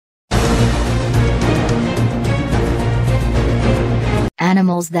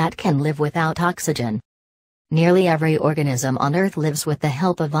animals that can live without oxygen. Nearly every organism on Earth lives with the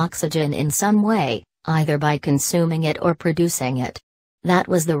help of oxygen in some way, either by consuming it or producing it. That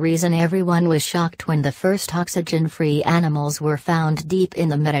was the reason everyone was shocked when the first oxygen-free animals were found deep in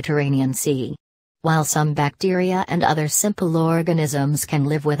the Mediterranean Sea. While some bacteria and other simple organisms can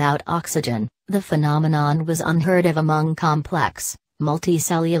live without oxygen, the phenomenon was unheard of among complex,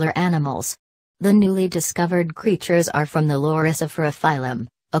 multicellular animals. The newly discovered creatures are from the Loricifera phylum,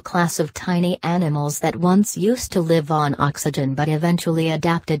 a class of tiny animals that once used to live on oxygen but eventually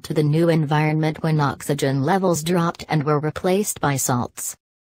adapted to the new environment when oxygen levels dropped and were replaced by salts.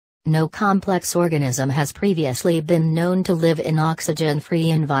 No complex organism has previously been known to live in oxygen-free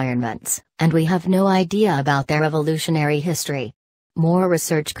environments, and we have no idea about their evolutionary history. More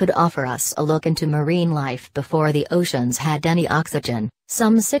research could offer us a look into marine life before the oceans had any oxygen,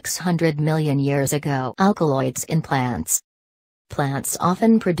 some 600 million years ago. Alkaloids in plants. Plants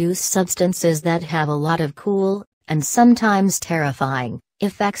often produce substances that have a lot of cool, and sometimes terrifying,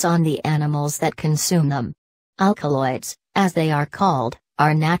 effects on the animals that consume them. Alkaloids, as they are called,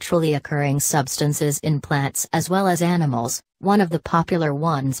 are naturally occurring substances in plants as well as animals, one of the popular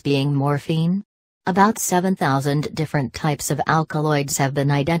ones being morphine. About 7,000 different types of alkaloids have been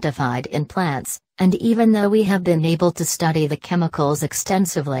identified in plants, and even though we have been able to study the chemicals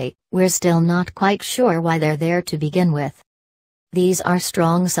extensively, we're still not quite sure why they're there to begin with. These are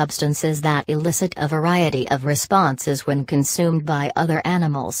strong substances that elicit a variety of responses when consumed by other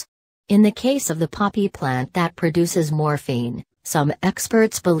animals. In the case of the poppy plant that produces morphine, some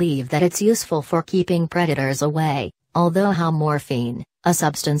experts believe that it's useful for keeping predators away, although how morphine, a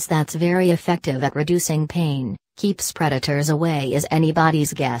substance that's very effective at reducing pain, keeps predators away is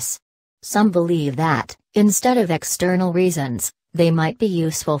anybody's guess. Some believe that, instead of external reasons, they might be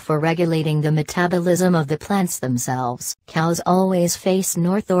useful for regulating the metabolism of the plants themselves. Cows always face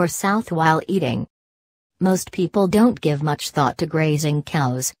north or south while eating. Most people don't give much thought to grazing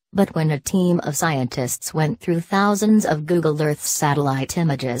cows, but when a team of scientists went through thousands of Google Earth satellite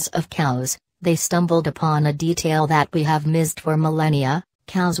images of cows, they stumbled upon a detail that we have missed for millennia.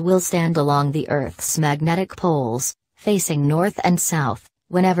 Cows will stand along the Earth's magnetic poles, facing north and south,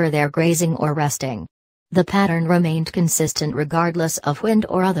 whenever they're grazing or resting. The pattern remained consistent regardless of wind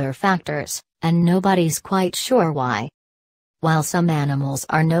or other factors, and nobody's quite sure why. While some animals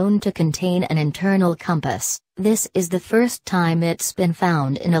are known to contain an internal compass, this is the first time it's been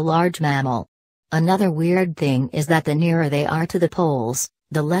found in a large mammal. Another weird thing is that the nearer they are to the poles,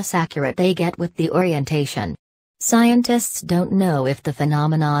 the less accurate they get with the orientation. Scientists don't know if the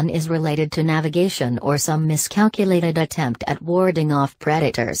phenomenon is related to navigation or some miscalculated attempt at warding off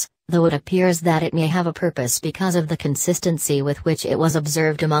predators, though it appears that it may have a purpose because of the consistency with which it was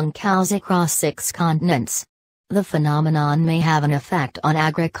observed among cows across 6 continents. The phenomenon may have an effect on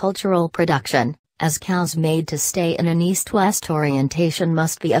agricultural production, as cows made to stay in an east-west orientation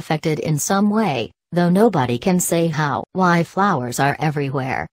must be affected in some way, though nobody can say how. Why flowers are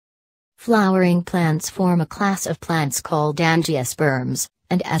everywhere. Flowering plants form a class of plants called angiosperms,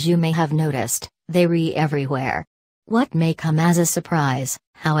 and as you may have noticed, they everywhere. What may come as a surprise,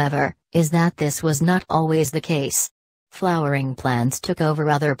 however, is that this was not always the case. Flowering plants took over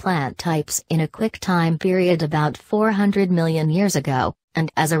other plant types in a quick time period about 400 million years ago, and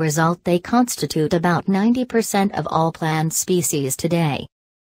as a result they constitute about 90% of all plant species today.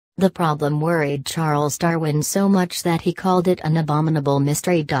 The problem worried Charles Darwin so much that he called it an abominable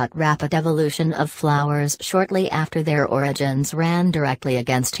mystery. Rapid evolution of flowers shortly after their origins ran directly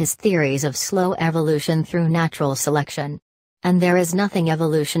against his theories of slow evolution through natural selection. And there is nothing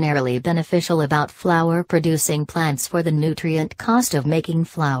evolutionarily beneficial about flower-producing plants. For the nutrient cost of making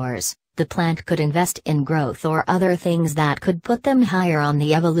flowers, the plant could invest in growth or other things that could put them higher on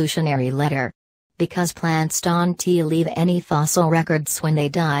the evolutionary ladder. Because plants don't leave any fossil records when they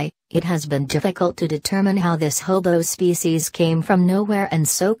die, it has been difficult to determine how this hobo species came from nowhere and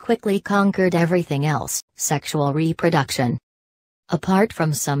so quickly conquered everything else. Sexual reproduction. Apart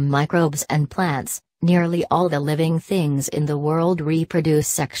from some microbes and plants, nearly all the living things in the world reproduce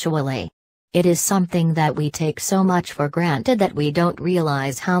sexually. It is something that we take so much for granted that we don't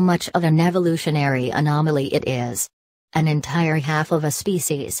realize how much of an evolutionary anomaly it is. An entire half of a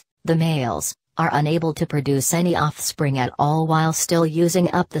species, the males, are unable to produce any offspring at all while still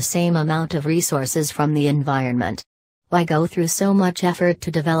using up the same amount of resources from the environment. Why go through so much effort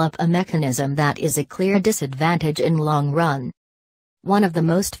to develop a mechanism that is a clear disadvantage in long run? One of the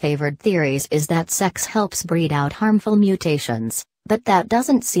most favored theories is that sex helps breed out harmful mutations, but that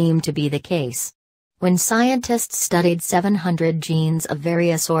doesn't seem to be the case. When scientists studied 700 genes of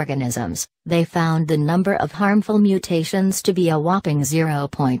various organisms, they found the number of harmful mutations to be a whopping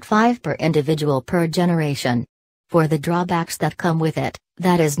 0.5 per individual per generation. For the drawbacks that come with it,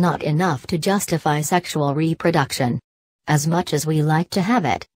 that is not enough to justify sexual reproduction. As much as we like to have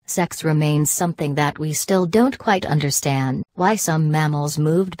it, sex remains something that we still don't quite understand. Why some mammals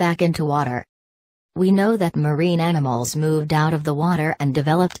moved back into water. We know that marine animals moved out of the water and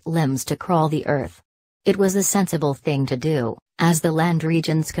developed limbs to crawl the earth. It was a sensible thing to do, as the land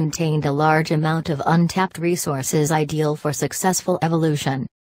regions contained a large amount of untapped resources ideal for successful evolution.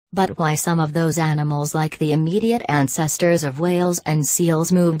 But why some of those animals, like the immediate ancestors of whales and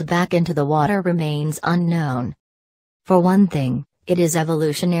seals, moved back into the water remains unknown. For one thing, it is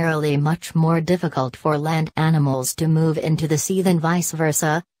evolutionarily much more difficult for land animals to move into the sea than vice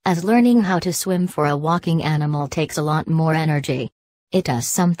versa, as learning how to swim for a walking animal takes a lot more energy. It is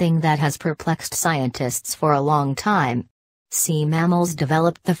something that has perplexed scientists for a long time. Sea mammals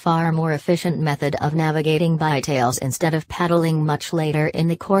developed the far more efficient method of navigating by tails instead of paddling much later in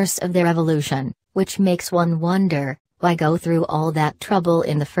the course of their evolution, which makes one wonder, why go through all that trouble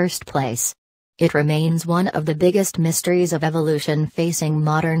in the first place? It remains one of the biggest mysteries of evolution facing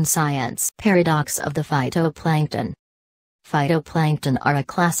modern science. Paradox of the phytoplankton. Phytoplankton are a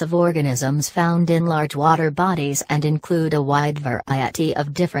class of organisms found in large water bodies and include a wide variety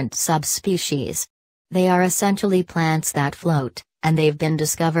of different subspecies. They are essentially plants that float, and they've been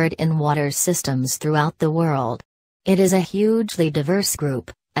discovered in water systems throughout the world. It is a hugely diverse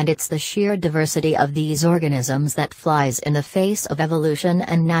group, and it's the sheer diversity of these organisms that flies in the face of evolution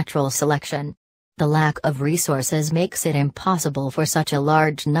and natural selection. The lack of resources makes it impossible for such a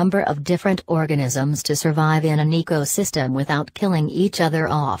large number of different organisms to survive in an ecosystem without killing each other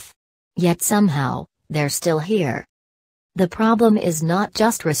off. Yet somehow, they're still here. The problem is not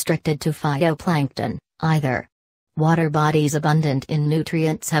just restricted to phytoplankton, either. Water bodies abundant in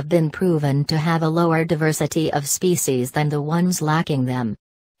nutrients have been proven to have a lower diversity of species than the ones lacking them.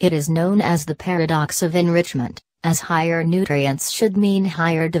 It is known as the paradox of enrichment, as higher nutrients should mean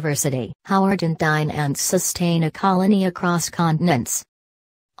higher diversity. How Argentine ants sustain a colony across continents.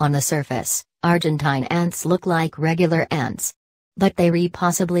 On the surface, Argentine ants look like regular ants. But they are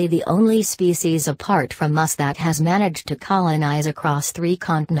possibly the only species apart from us that has managed to colonize across 3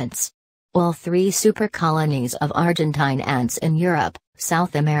 continents. All 3 super colonies of Argentine ants in Europe,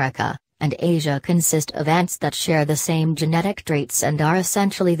 South America, and Asia consist of ants that share the same genetic traits and are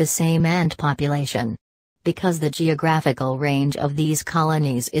essentially the same ant population. Because the geographical range of these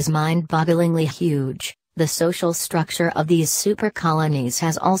colonies is mind-bogglingly huge, the social structure of these super colonies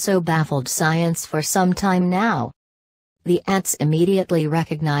has also baffled science for some time now. The ants immediately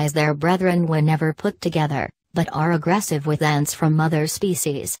recognize their brethren whenever put together, but are aggressive with ants from other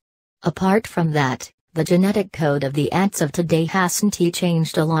species. Apart from that, the genetic code of the ants of today hasn't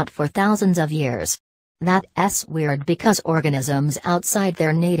changed a lot for thousands of years. That's weird because organisms outside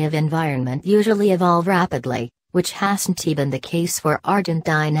their native environment usually evolve rapidly, which hasn't been the case for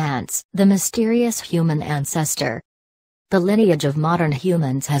Argentine ants. The mysterious human ancestor. The lineage of modern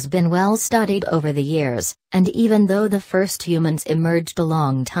humans has been well studied over the years, and even though the first humans emerged a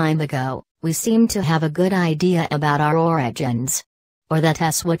long time ago, we seem to have a good idea about our origins. Or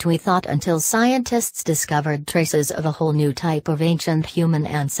that's what we thought until scientists discovered traces of a whole new type of ancient human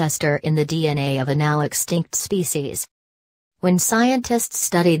ancestor in the DNA of a now extinct species. When scientists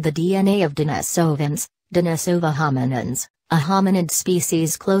studied the DNA of Denisovans, Denisova hominins, a hominid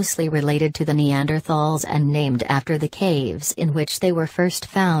species closely related to the Neanderthals and named after the caves in which they were first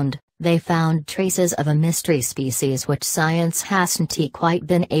found, they found traces of a mystery species which science hasn't quite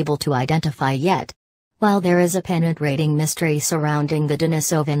been able to identify yet. While there is a penetrating mystery surrounding the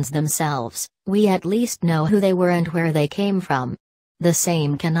Denisovans themselves, we at least know who they were and where they came from. The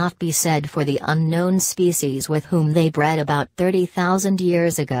same cannot be said for the unknown species with whom they bred about 30,000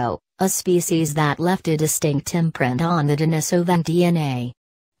 years ago, a species that left a distinct imprint on the Denisovan DNA.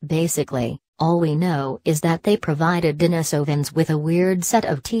 Basically, all we know is that they provided Denisovans with a weird set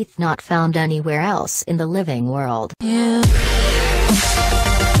of teeth not found anywhere else in the living world. Yeah.